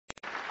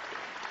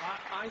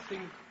I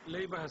think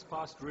Labour has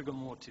passed rigor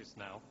mortis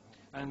now,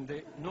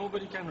 and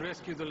nobody can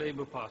rescue the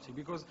Labour Party,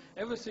 because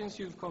ever since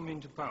you've come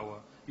into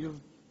power,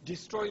 you've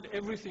destroyed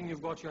everything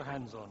you've got your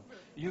hands on.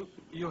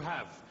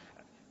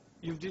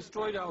 You've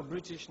destroyed our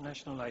British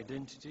national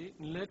identity,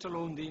 let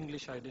alone the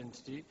English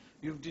identity.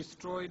 You've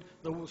destroyed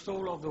the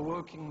soul of the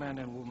working man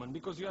and woman,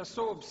 because you are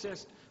so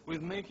obsessed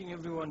with making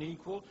everyone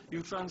equal.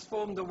 You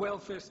transformed the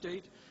welfare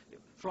state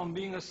from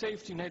being a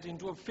safety net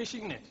into a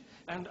fishing net.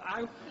 And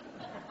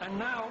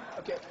now,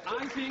 okay, so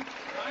I think.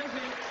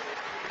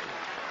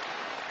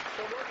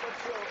 So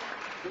what's your?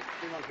 Do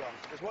you want to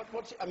answer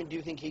this? I mean, do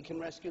you think he can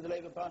rescue the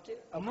Labour Party?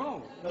 Okay.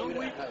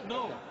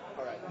 No.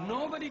 All right.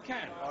 Nobody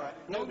can. All right.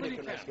 Nobody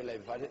can rescue the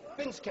Labour Party.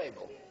 Vince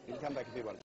Cable, you can come back if you want.